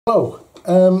Hello,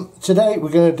 today we're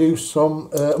going to do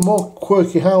some more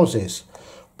quirky houses,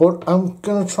 but I'm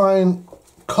going to try and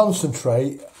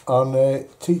concentrate on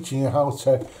teaching you how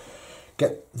to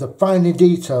get the finer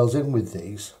details in with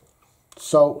these.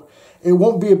 So it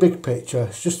won't be a big picture,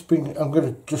 I'm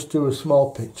going to just do a small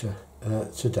picture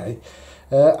today.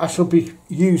 I shall be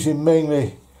using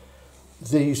mainly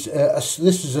these,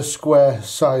 this is a square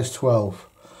size 12,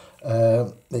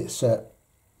 it's a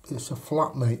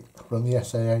flatmate from the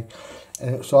SAA,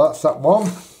 so that's that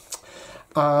one.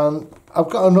 And I've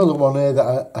got another one here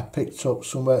that I picked up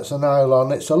somewhere. It's a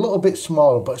nylon. It's a little bit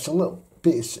smaller, but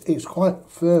it's quite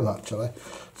firm actually,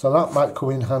 so that might come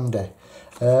in handy.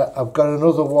 I've got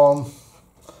another one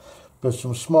with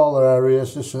some smaller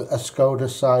areas. This is a Skoda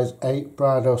size 8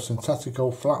 Brado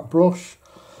Syntetico flat brush.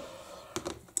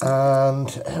 And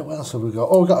what else have we got?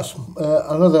 Oh, we've got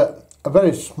a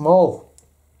very small.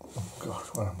 Oh gosh,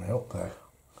 where am I up there?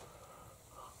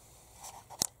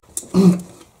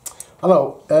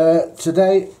 Hello,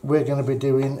 today we're going to be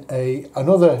doing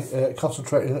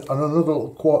concentrating on another little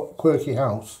quirky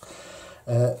house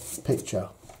picture,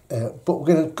 but we're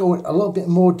going to go in a little bit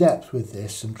more depth with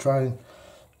this and try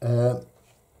and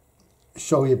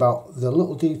show you about the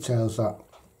little details that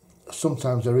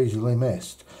sometimes are easily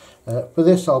missed. For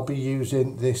this I'll be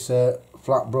using this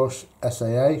flat brush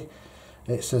SAA.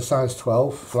 It's a size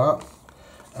 12 flat.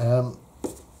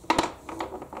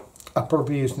 I'll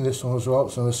probably be using this one as well.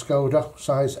 It's on a Skoda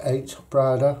size 8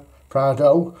 Prado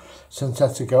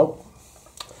Syntetico.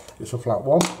 It's a flat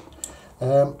one.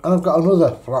 And I've got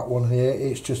another flat one here.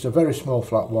 It's just a very small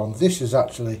flat one. This is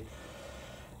actually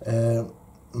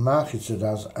marketed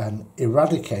as an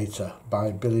Eradicator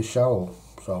by Billy Showell.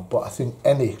 So, but I think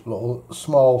any little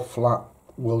small flat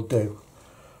will do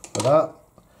for that.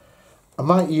 I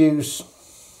might use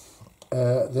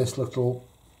this little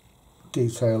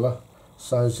detailer,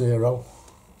 size 0,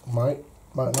 might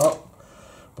not,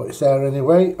 but it's there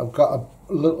anyway. I've got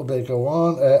a little bigger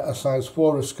one, a size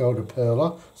 4 of Skoda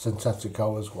Perla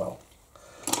Syntetico as well.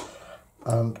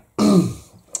 And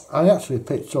I actually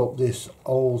picked up this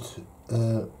old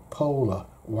Polar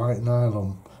white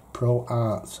nylon Pro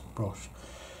Art brush.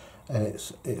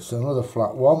 It's another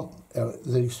flat one.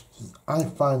 I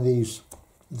find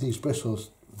these bristles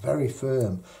very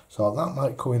firm, so that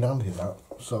might come in handy.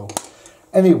 So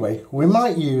anyway, we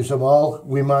might use them all,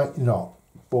 we might not,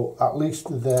 but at least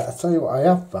there. I tell you what I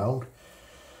have found,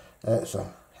 it's a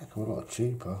heck of a lot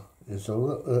cheaper, is a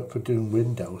little, for doing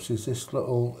windows, is this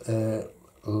little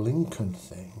Lincoln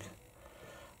thing,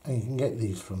 and you can get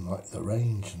these from like the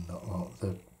range and not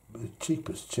the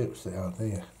cheapest chips they are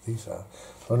there. These are,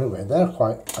 so anyway, they're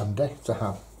quite handy to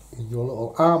have in your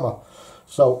little armour.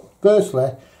 So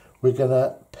firstly, we're going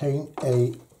to paint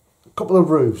a couple of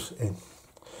roofs in.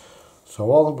 So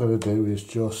all I'm going to do is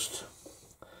just,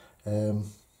 I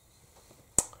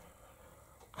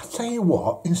tell you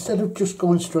what, instead of just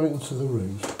going straight into the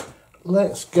roofs,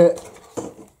 let's get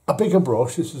a bigger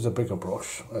brush. This is a bigger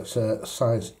brush. It's a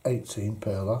size 18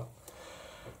 Perla.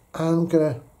 I'm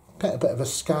going to put a bit of a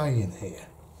sky in here.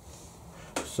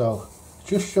 So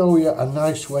just show you a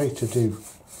nice way to do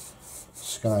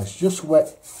skies. Just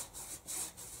wet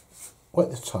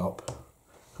the top,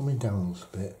 coming down a little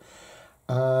bit,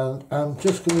 and I'm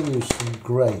just going to use some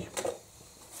grey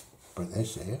for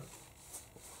this here,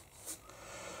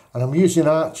 and I'm using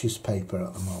Archie's paper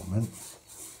at the moment.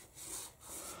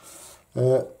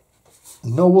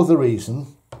 No other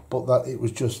reason but that it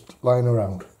was just lying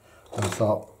around, and I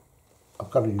thought I've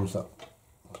got to use that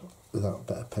without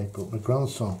better paper. My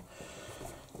grandson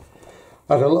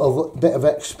had a little bit of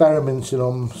experimenting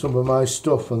on some of my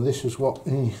stuff, and this is what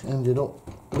he ended up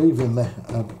leaving me,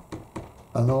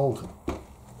 an old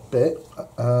bit,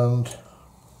 and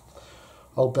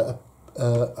old bit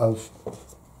of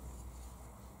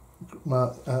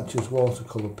my Archie's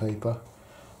watercolour paper.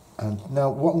 And now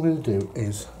what I'm going to do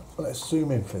is, let's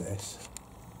zoom in for this.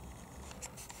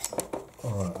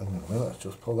 Alright, anyway, let's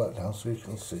just pull that down so you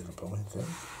can see the blooming thing.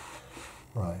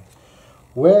 Right,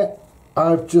 where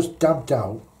I've just dabbed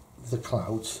out the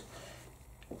clouds,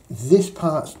 this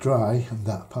part's dry and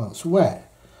that part's wet,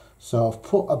 so I've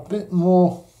put a bit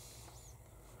more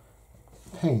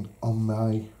paint on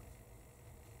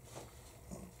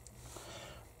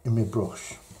in my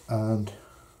brush, and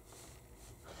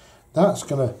that's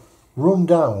going to run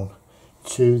down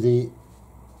to the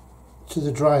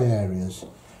dry areas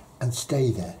and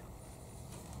stay there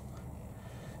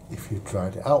if you've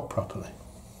dried it out properly.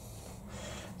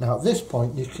 Now at this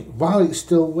point, you can, while it's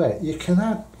still wet, you can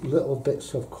add little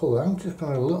bits of colour. I'm just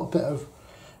going to add a little bit of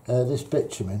this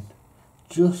bitumen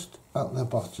just at the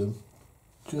bottom,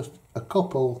 just a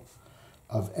couple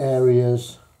of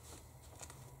areas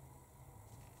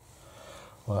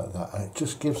like that, and it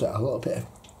just gives it a little bit of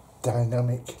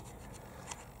dynamic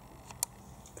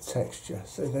texture.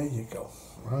 So there you go.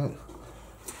 Right,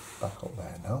 back up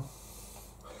there now.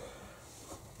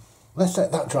 Let's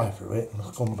let that dry for a bit and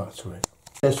I'll come back to it.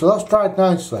 Okay, so that's dried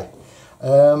nicely,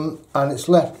 and it's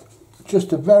left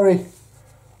just a very,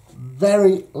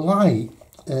 very light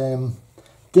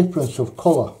difference of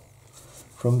colour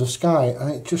from the sky,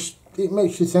 and it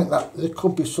makes you think that there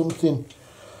could be something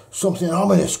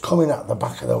ominous coming at the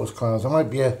back of those clouds. There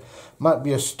might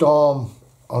be a storm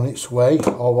on its way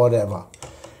or whatever.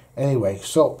 Anyway,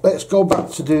 so let's go back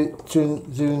to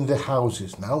doing the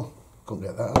houses now. Couldn't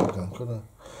get that out again, could I?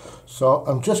 So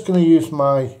I'm just going to use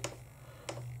my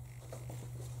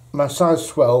size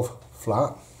 12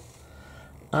 flat,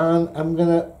 and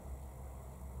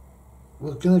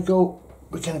we're going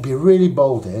to be really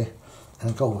bold here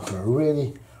and go for a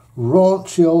really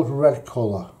raunchy old red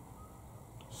colour.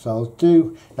 So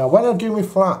now when I do my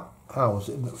flat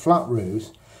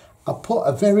roofs, I put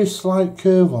a very slight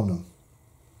curve on them.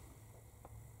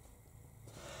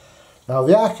 Now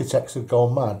the architects have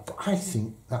gone mad, but I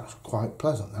think that's quite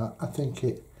pleasant. I think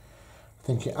it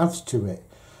adds to it.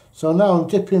 So now I'm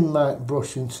dipping my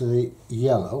brush into the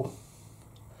yellow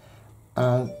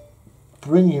and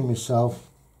bringing myself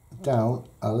down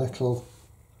a little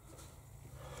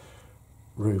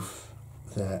roof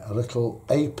there, a little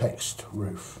apexed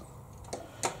roof.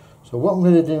 So what I'm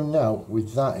going to do now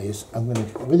with that is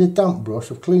with a damp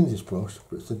brush, I've cleaned this brush,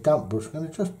 but it's a damp brush, I'm going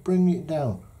to just bring it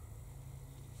down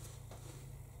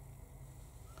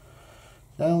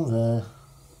there.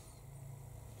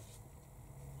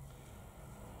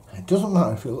 And it doesn't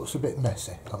matter if it looks a bit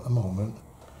messy at the moment.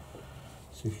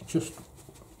 So if you just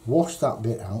wash that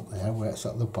bit out there where it's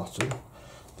at the bottom,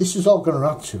 this is all going to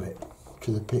add to it,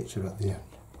 to the picture at the end,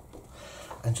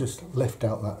 and just lift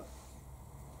out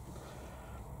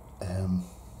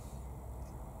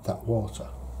that water.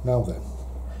 Now then,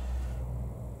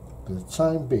 for the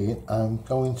time being, I'm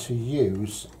going to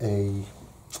use the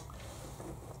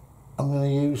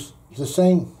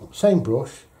same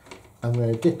brush. I'm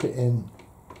going to dip it in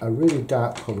a really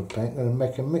dark coloured paint. I'm going to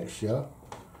make a mixture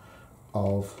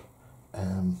of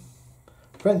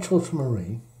French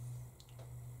ultramarine,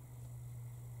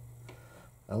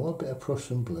 a little bit of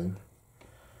Prussian blue,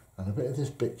 and a bit of this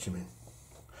bitumen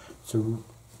to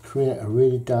create a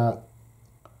really dark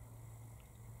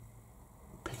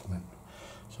pigment.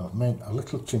 So I've made a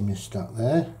little chimney stack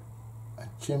there, a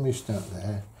chimney stack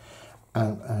there,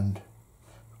 and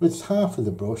with half of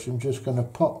the brush I'm just going to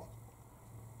put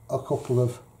a couple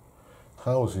of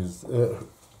houses,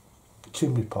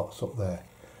 chimney pots up there.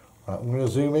 Right, I'm going to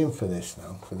zoom in for this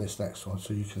now, for this next one,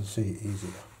 so you can see it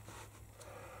easier.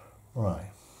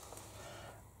 Right,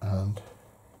 and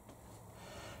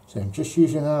so I'm just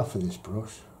using half of this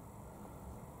brush.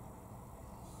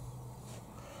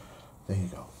 There you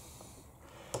go.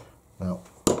 Now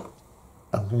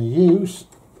I'm going to use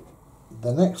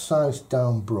the next size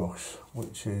down brush,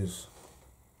 which is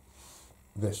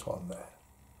this one there,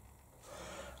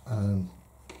 and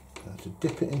I'm going to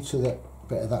dip it into that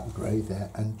bit of that grey there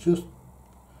and just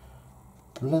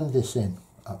blend this in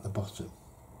at the bottom.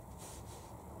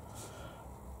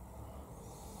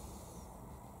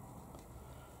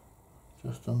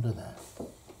 Just under there.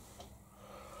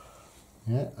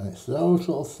 Yeah, and it's those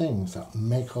little things that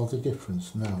make all the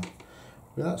difference. Now,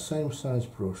 with that same size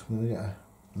brush, I'm going to get a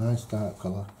nice dark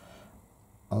colour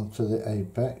onto the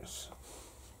apex.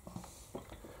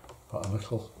 Put a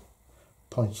little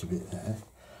pointy bit there,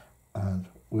 and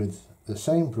with the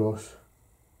same brush,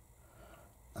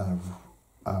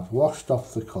 I've washed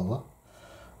off the colour,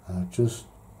 and I've just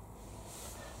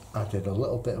added a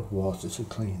little bit of water to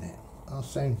clean it.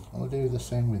 I'll do the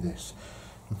same with this.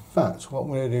 In fact, what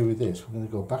we're going to do with this, we're going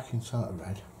to go back into that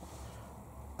red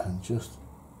and just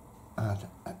add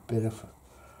a bit of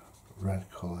red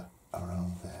colour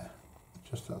around there,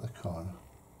 just at the corner.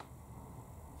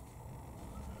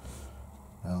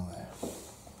 Down there.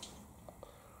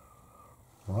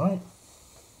 Right.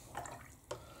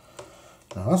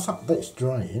 Now as that bit's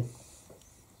drying,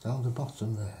 down the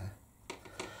bottom there,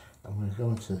 I'm going to go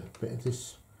into a bit of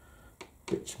this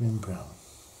bitumen brown.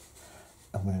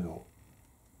 I'm going to go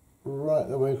right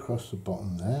the way across the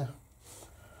bottom there.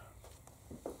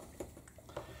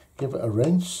 Give it a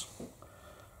rinse,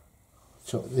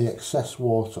 took the excess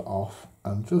water off,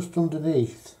 and just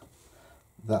underneath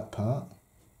that part,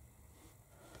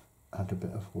 add a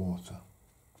bit of water.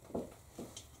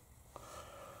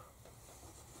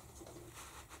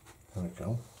 There we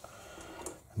go.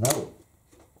 Now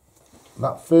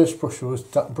that first brush I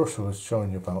was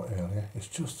showing you about earlier, it's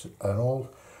just an old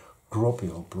grubby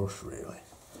old brush really.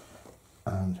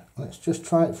 And let's just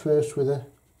try it first with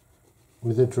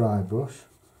a dry brush.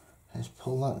 Let's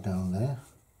pull that down there.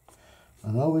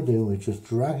 And all we do is just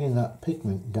dragging that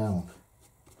pigment down.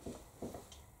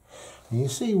 And you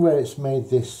see where it's made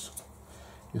this,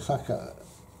 it's like a,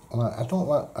 I don't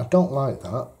like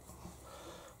that.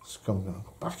 So I'm going to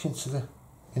go back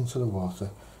into the water,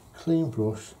 clean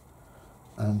brush,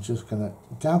 and just going to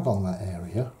dab on that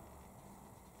area.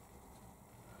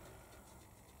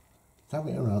 Dab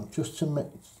it around just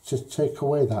to take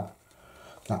away that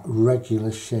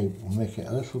regular shape. We'll make it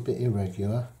a little bit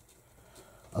irregular,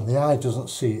 and the eye doesn't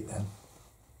see it then.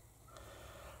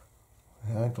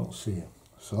 The eye don't see it.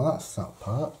 So that's that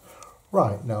part.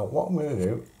 Right, now what I'm going to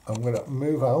do, I'm going to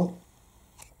move out.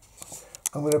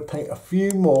 I'm going to paint a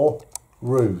few more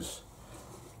roofs,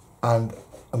 and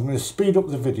I'm going to speed up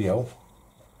the video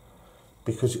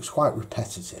because it's quite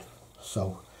repetitive.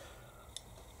 So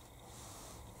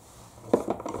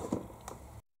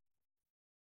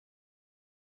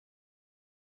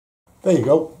there you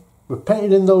go, we've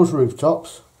painted in those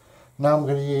rooftops. Now I'm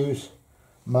going to use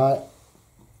my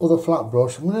other flat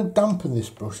brush. I'm going to dampen this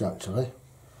brush actually,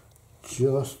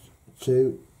 just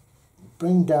to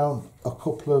bring down a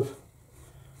couple of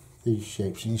these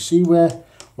shapes. And you see where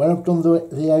I've done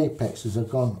the apexes have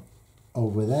gone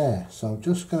over there. So I'm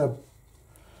just going to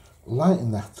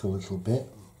lighten that a little bit,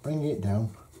 bring it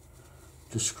down,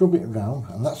 just scrub it around.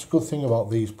 And that's a good thing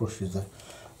about these brushes,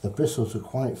 the bristles are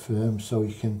quite firm, so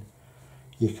you can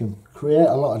create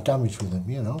a lot of damage with them,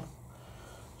 you know.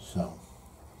 So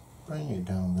bring it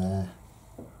down there.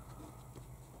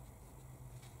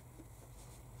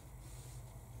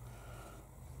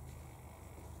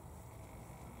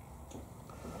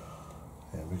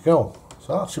 There we go.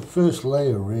 So that's the first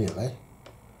layer really.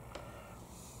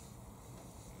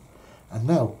 And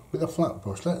now with a flat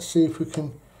brush, let's see if we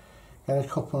can get a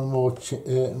couple more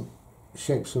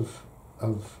shapes of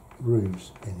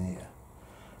roofs in here.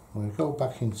 I'm going to go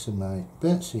back into my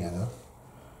burnt sienna.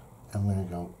 I'm going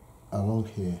to go along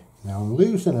here. Now I'm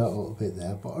losing it a little bit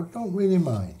there, but I don't really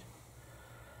mind.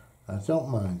 I don't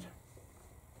mind.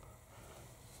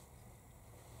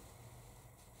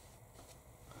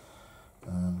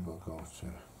 And we'll go to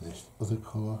this other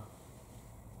colour.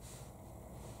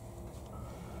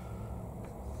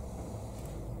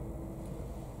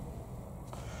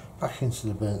 Back into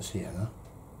the burnt sienna.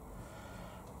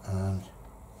 And do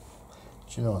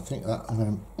you know, I think that I'm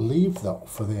going to leave that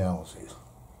for the houses.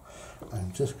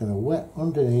 I'm just going to wet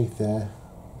underneath there,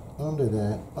 under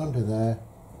there, under there,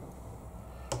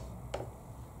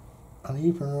 and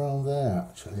even around there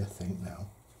actually, I think now.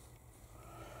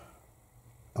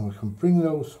 And we can bring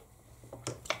those,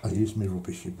 I use my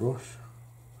rubbishy brush,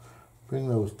 bring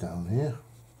those down here.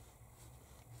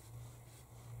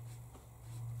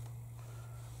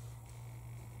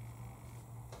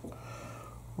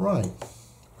 Right,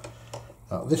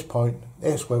 at this point,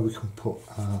 there's where we can put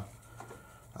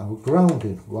our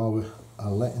grounding while we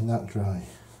are letting that dry.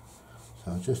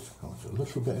 So I'll just go to a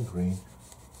little bit of green.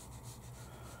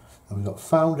 And we've got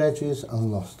found edges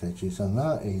and lost edges, and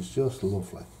that is just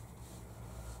lovely.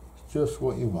 It's just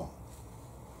what you want.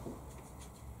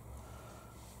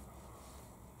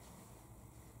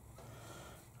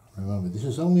 Remember, this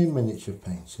is only a miniature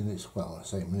painting. It's, well, I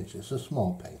say miniature, it's a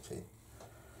small painting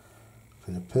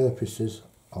for the purposes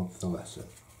of the lesson.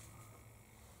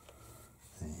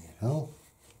 There you go.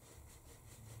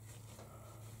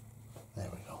 There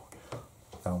we go.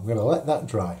 Now I'm going to let that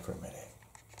dry for a minute.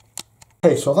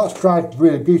 Okay, so that's dried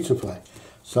really beautifully.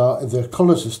 So the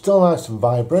colours are still nice and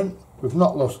vibrant. We've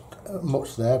not lost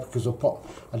much there because I've put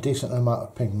a decent amount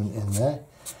of pigment in there.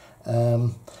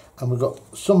 And we've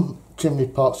got some chimney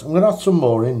pots. I'm going to add some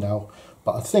more in now,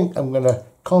 but I think I'm going to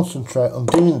concentrate on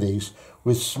doing these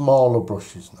with smaller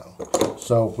brushes now.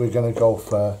 So we're going to go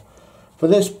for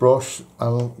this brush,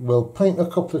 and we'll paint a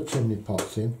couple of chimney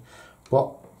pots in,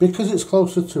 but because it's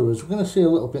closer to us, we're going to see a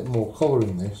little bit more colour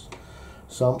in this.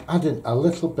 So I'm adding a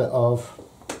little bit of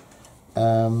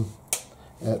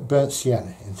burnt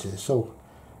sienna into this. So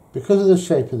because of the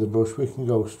shape of the brush, we can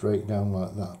go straight down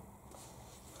like that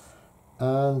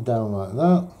and down like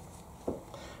that.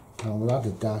 And we'll add a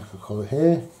darker colour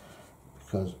here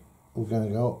because we're going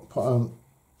to go put on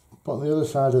the other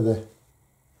side of the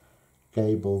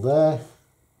gable there.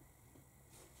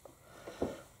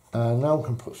 And now we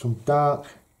can put some dark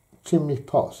chimney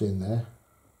pots in there.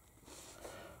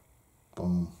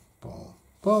 Boom, boom,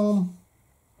 boom.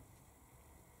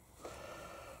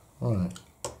 Right.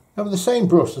 Now with the same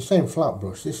brush, the same flat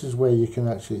brush, this is where you can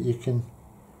actually,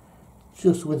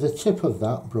 just with the tip of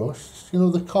that brush, you know,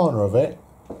 the corner of it.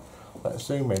 Let's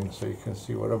zoom in so you can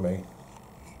see what I mean.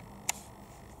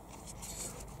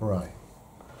 Right,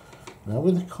 now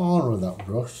with the corner of that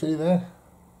brush, see there,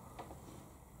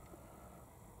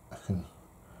 I can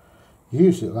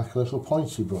use it like a little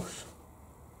pointy brush.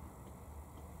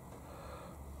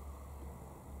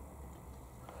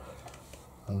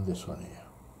 And this one here.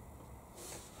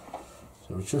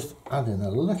 So we're just adding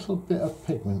a little bit of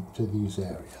pigment to these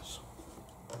areas.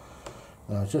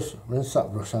 Now just rinse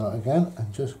that brush out again,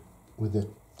 and just with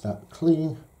that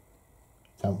clean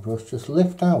damp brush, just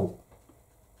lift out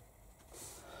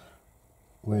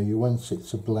where you want it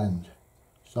to blend.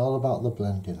 It's all about the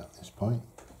blending at this point.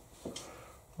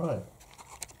 Right.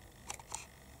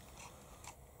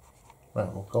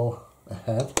 Right, we'll go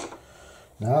ahead.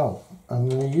 Now, I'm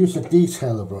going to use a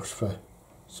detailer brush for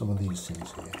some of these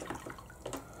things here.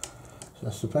 So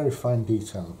that's a very fine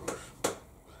detailer brush.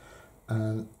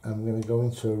 And I'm going to go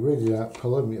into a really dark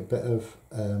colour, a bit of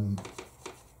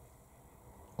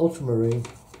ultramarine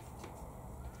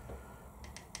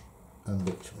and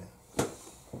bitumen.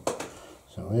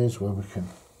 So here's where we can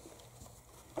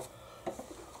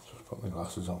just put my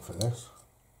glasses on for this.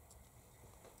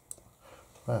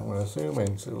 Right, I'm going to zoom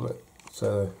into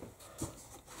the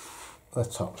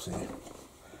tops here.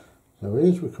 So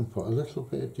here's we can put a little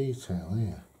bit of detail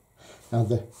here. Now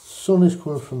the sun is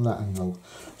coming from that angle,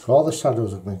 so all the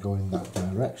shadows are going to go in that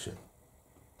direction.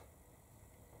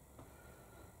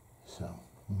 So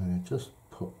I'm going to just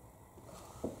put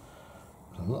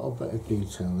a little bit of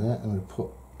detail there. I'm going to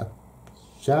put a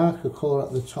darker colour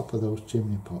at the top of those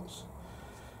chimney pots.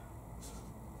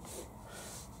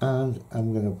 And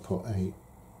I'm going to put a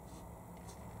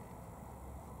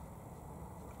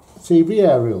TV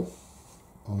aerial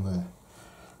on there.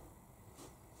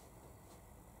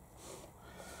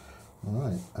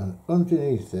 Alright, and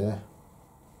underneath there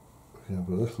we have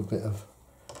a little bit of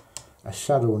a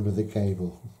shadow under the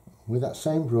gable. With that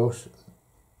same brush,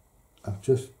 I've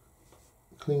just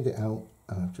cleaned it out,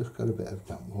 and I've just got a bit of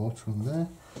damp water on there,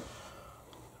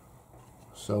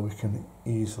 so we can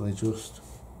easily just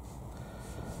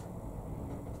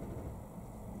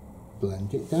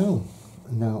blend it down.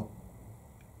 Now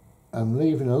I'm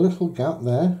leaving a little gap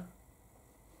there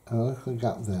and a little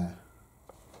gap there.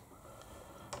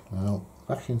 Now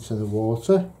back into the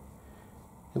water,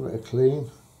 give it a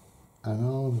clean, and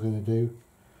all I'm going to do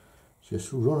is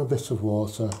just run a bit of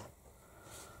water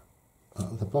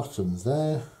at the bottom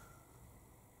there,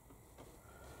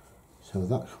 so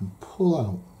that can pull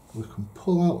out, we can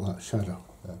pull out that shadow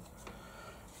there.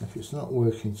 If it's not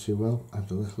working too well,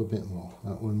 add a little bit more.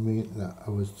 That would mean that I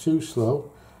was too slow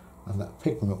and that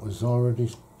pigment was already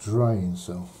drying,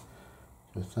 so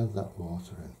just add that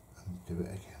water in and do it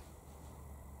again.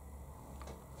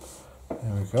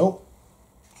 There we go.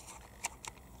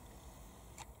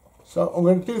 So I'm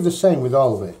going to do the same with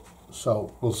all of it,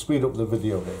 so we'll speed up the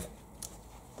video here.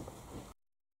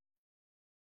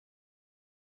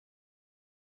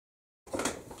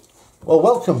 Well,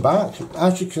 welcome back.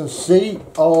 As you can see,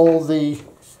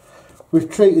 we've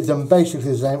treated them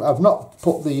basically the same. I've not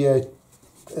put the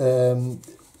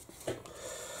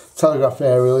telegraph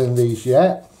aerial in these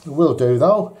yet. Will do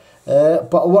though.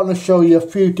 But I want to show you a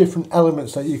few different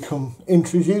elements that you can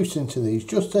introduce into these,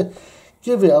 just to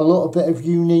give it a little bit of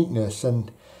uniqueness.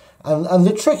 And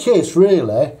the trick is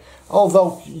really,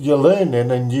 although you're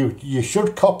learning and you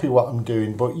should copy what I'm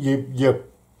doing, but you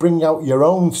bring out your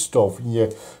own stuff and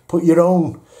you put your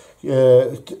own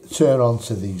turn on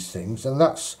to these things, and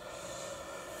that's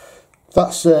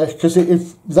because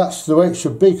if that's the way it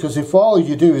should be. Because if all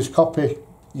you do is copy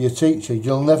your teacher,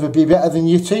 you'll never be better than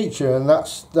your teacher, and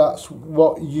that's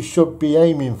what you should be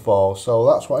aiming for. So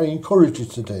that's what I encourage you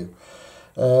to do.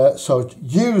 So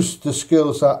use the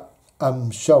skills that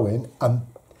I'm showing and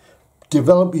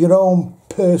develop your own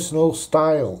personal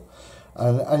style,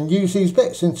 and use these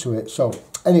bits into it. So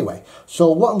anyway,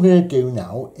 so what I'm going to do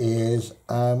now is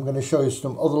I'm going to show you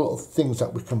some other little things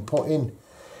that we can put in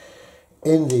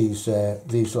these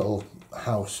little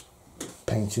house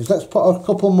paintings. Let's put a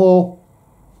couple more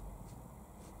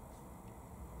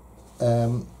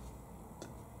I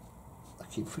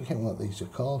keep forgetting what these are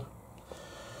called.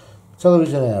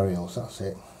 Television aerials, that's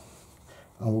it.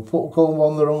 And we'll go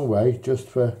one the wrong way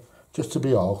just to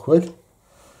be awkward.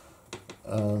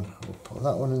 And we'll put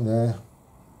that one in there.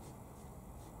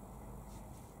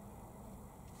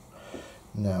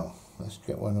 Now let's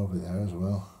get one over there as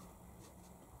well.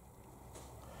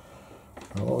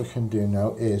 And what we can do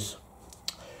now is,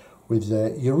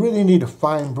 you really need a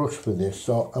fine brush for this,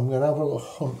 so I'm going to have a little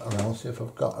hunt around, see if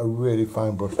I've got a really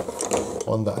fine brush,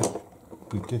 one that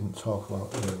we didn't talk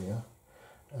about earlier.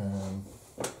 Boom.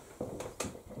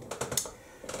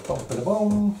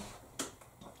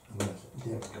 There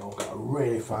we go, got a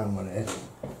really fine one here.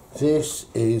 This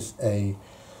is a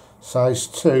size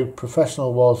 2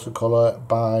 professional watercolour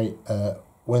by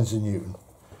Winsor Newton.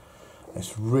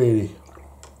 It's really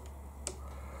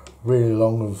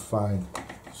long and fine.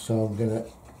 So I'm going to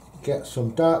get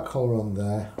some dark colour on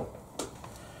there,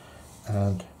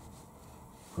 and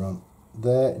from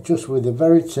there, just with the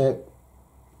very tip,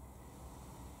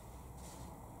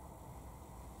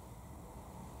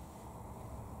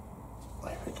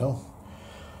 there we go.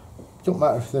 Don't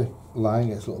matter if the line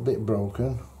gets a little bit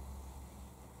broken.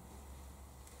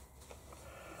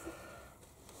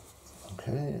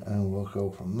 Okay, and we'll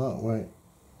go from that way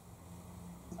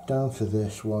down to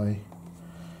this way,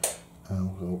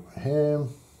 and we'll go for him.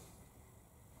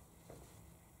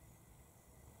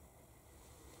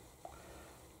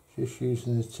 Just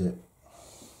using the tip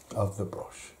of the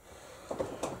brush.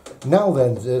 Now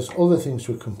then, there's other things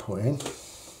we can put in.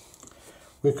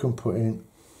 We can put in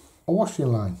a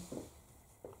washing line,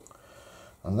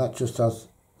 and that just has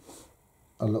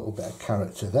a little bit of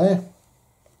character there.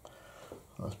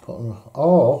 Let's put them,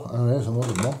 oh, and there's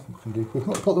another one we can do. We've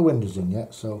not put the windows in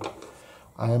yet, so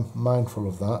I am mindful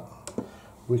of that.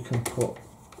 We can put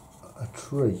a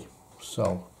tree.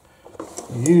 So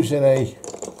using a,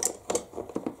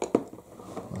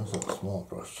 where's that small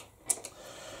brush?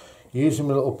 Using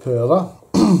my little perler,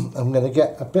 I'm going to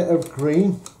get a bit of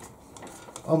green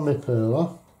on my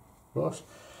perler brush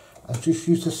and just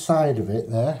use the side of it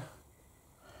there,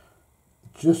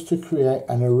 just to create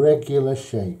an irregular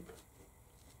shape.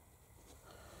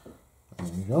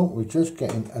 There you go, we're just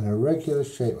getting an irregular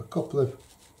shape, a couple of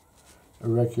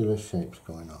irregular shapes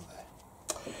going on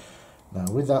there. Now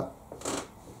with that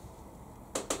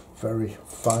very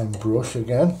fine brush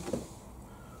again,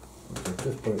 I'll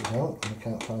just put it down, I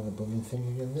can't find the blooming thing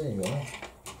again, there you are.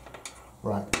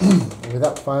 Right, with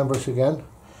that fine brush again,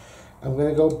 I'm going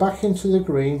to go back into the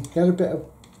green, get a bit of,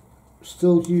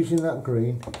 still using that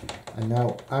green, and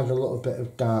now add a little bit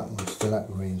of darkness to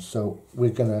that green. So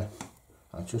we're going to,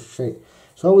 I'll just shape,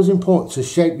 it's always important to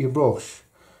shape your brush,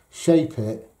 shape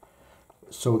it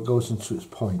so it goes into its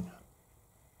point.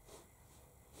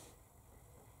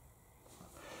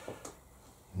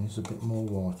 There's a bit more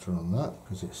water on that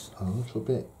because it's a little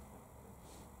bit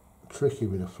tricky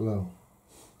with the flow.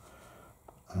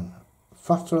 And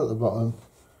fatter at the bottom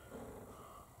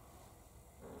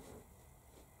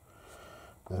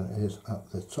than it is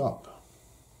at the top.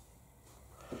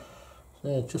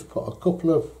 So just put a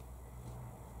couple of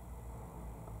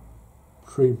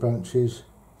tree branches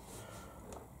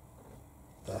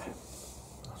there.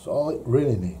 That's all it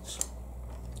really needs.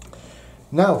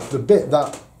 Now the bit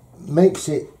that makes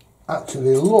it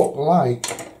actually look like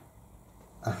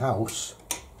a house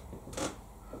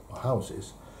or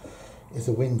houses is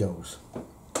the windows.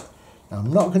 Now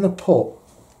I'm not going to put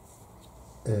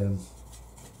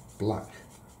black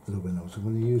for the windows. I'm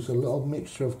going to use a little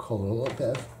mixture of colour, a little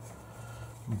bit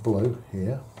of blue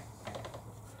here,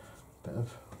 a bit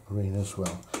of green as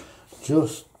well,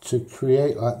 just to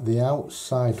create like the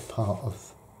outside part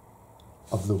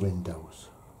of the windows.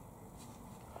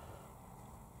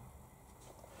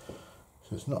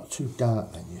 So it's not too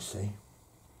dark then, you see.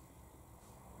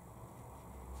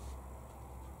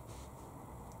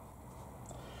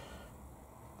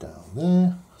 Down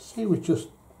there, see, we're just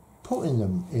putting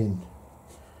them in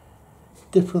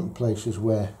different places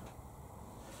where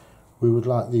we would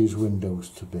like these windows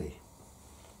to be.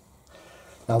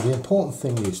 Now the important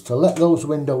thing is to let those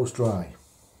windows dry.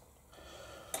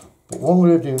 But what I'm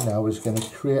going to do now is going to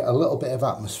create a little bit of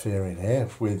atmosphere in here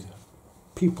with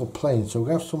people playing. So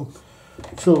we have some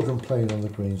children playing on the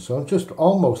green. So I'm just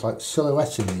almost like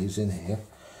silhouetting these in here.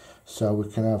 So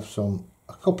we can have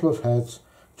a couple of heads.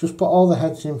 Just put all the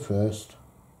heads in first.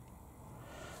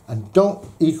 And don't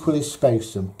equally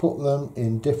space them. Put them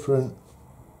in different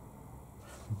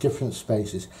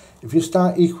spaces. If you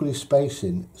start equally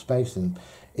spacing them,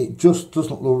 it just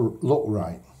doesn't look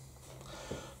right.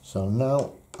 So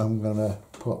now I'm going to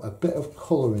put a bit of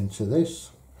colour into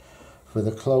this for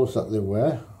the clothes that they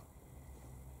wear,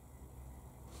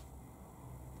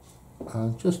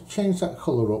 and just change that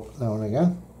colour up now and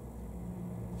again.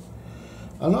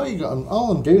 I know you got,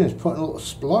 all I'm doing is putting a little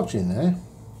splodge in there.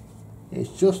 It's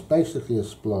just basically a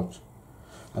splodge,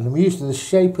 and I'm using the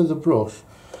shape of the brush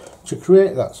to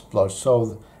create that splodge.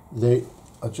 So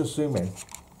I'll just zoom in.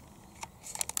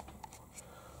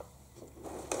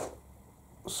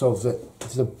 So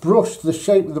the brush, the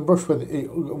shape of the brush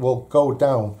will go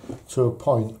down to a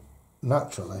point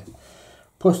naturally.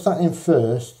 Push that in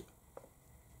first.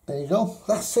 There you go.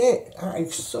 That's it.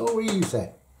 It's so easy.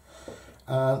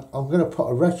 And I'm going to put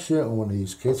a red shirt on one of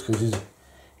these kids because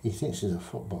he thinks he's a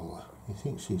footballer. He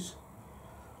thinks he's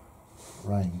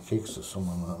Ryan Giggs or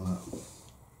someone like that.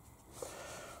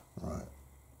 Right.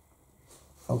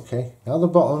 Okay, now the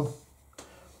bottom,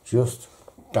 just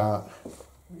dark.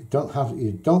 You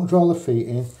don't draw the feet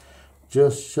in,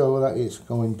 just show that it's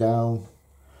going down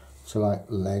to like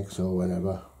legs or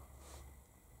whatever.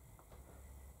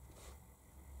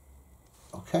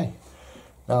 Okay,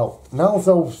 now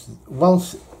those,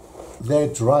 once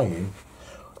they're drying,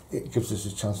 it gives us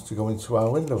a chance to go into our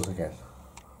windows again.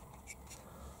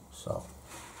 So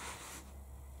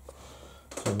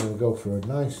I'm going to go for a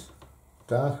nice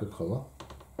darker colour,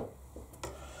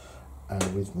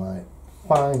 and with my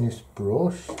finest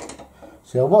brush.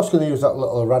 See, I was going to use that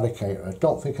little eradicator. I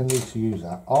don't think I need to use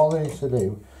that. All I need to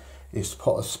do is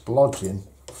put a splodge in,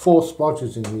 4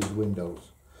 splodges in these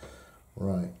windows.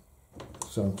 Right,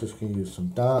 so I'm just going to use some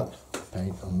dark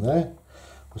paint on there.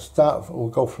 We'll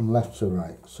go from left to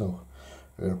right. So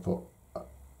we're going to put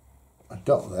a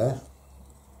dot there,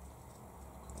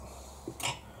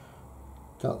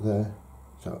 dot there,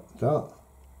 dot, dot,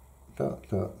 dot,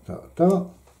 dot, dot, dot.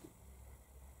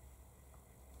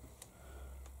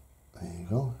 There you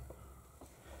go.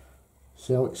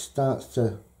 See how it starts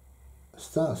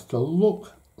to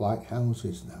look like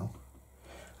houses now.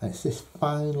 And it's this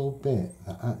final bit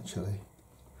that actually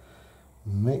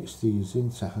makes these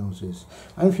into houses.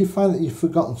 And if you find that you've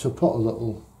forgotten to put a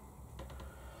little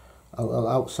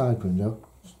outside window,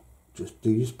 just do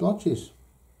your splodges.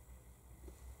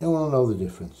 You want to know the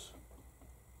difference.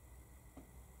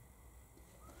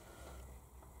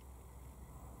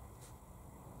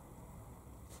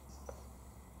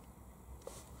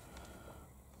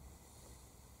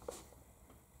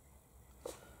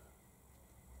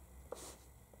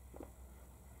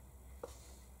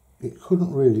 It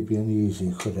couldn't really be any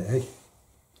easier, could it, eh?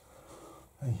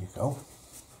 There you go.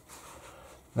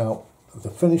 Now, the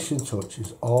finishing touch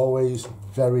is always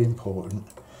very important,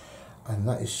 and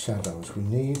that is shadows. We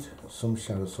need some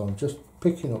shadows, so I'm just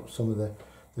picking up some of the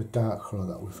dark colour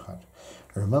that we've had.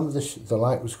 And remember, the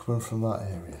light was coming from that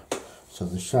area, so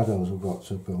the shadows have got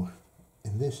to go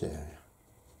in this area.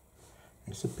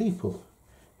 It's the people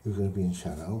who are going to be in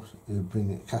shadows, who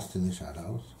are casting the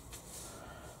shadows.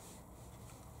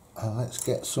 And let's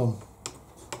get some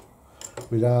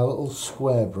with our little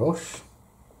square brush.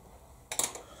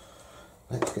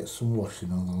 Let's get some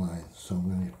washing on the line. So I'm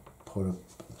going to put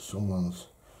someone's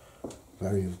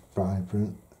very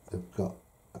vibrant. They've got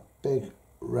a big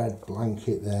red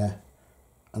blanket there,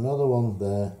 another one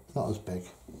there, not as big.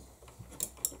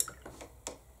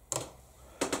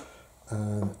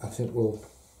 And I think we'll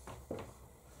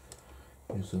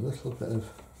use a little bit of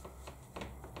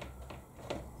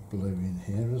blue in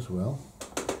here as well,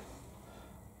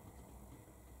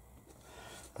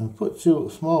 and put 2 little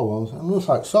small ones, and it looks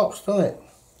like socks, doesn't it?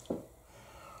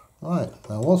 Right,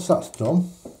 now once that's done,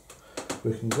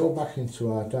 we can go back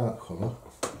into our dark colour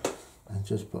and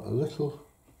just put a little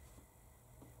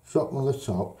drop on the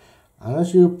top, and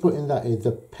as you're putting that in,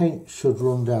 the paint should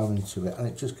run down into it, and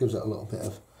it just gives it a little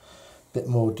bit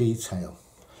more detail.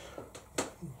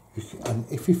 And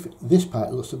if this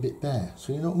part looks a bit bare,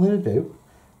 so you know what I'm going to do?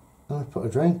 I'm going to put a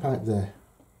drain pipe there.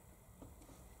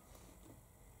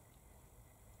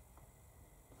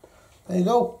 There you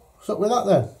go. What's up with that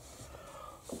then?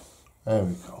 There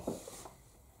we go.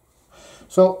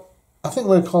 So I think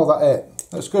we're going to call that it.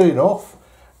 That's good enough.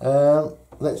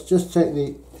 Let's just take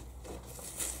the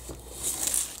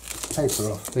paper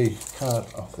off, the card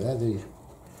off there,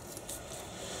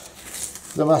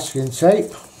 the masking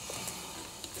tape.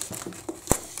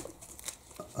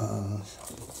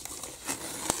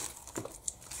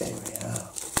 There we are.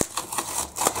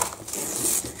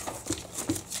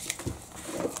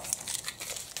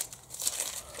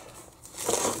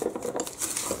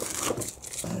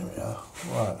 There we are.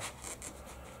 Right.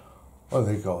 Well,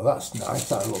 there you go. That's nice.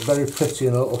 That looks very pretty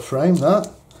in a little frame, that.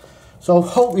 So I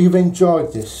hope you've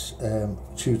enjoyed this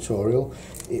tutorial.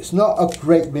 It's not a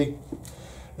great big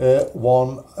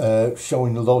one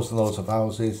showing loads and loads of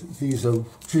houses. These are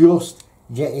just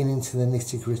getting into the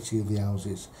nitty-gritty of the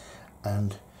houses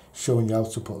and showing you how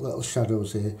to put little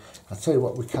shadows here. I'll tell you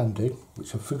what we can do,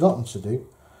 which I've forgotten to do.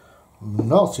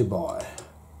 Naughty boy.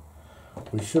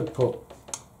 We should put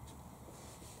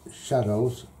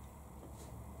shadows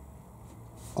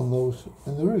on those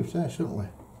in the roof there, shouldn't we?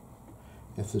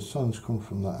 If the sun's come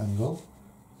from that angle,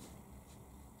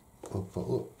 we'll put,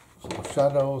 look, some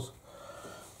shadows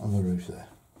on the roof there.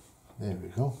 There we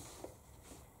go.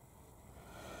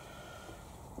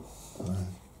 And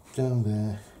down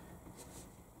there.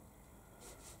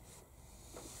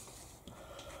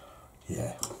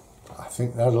 Yeah, I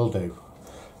think that'll do.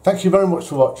 Thank you very much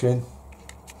for watching.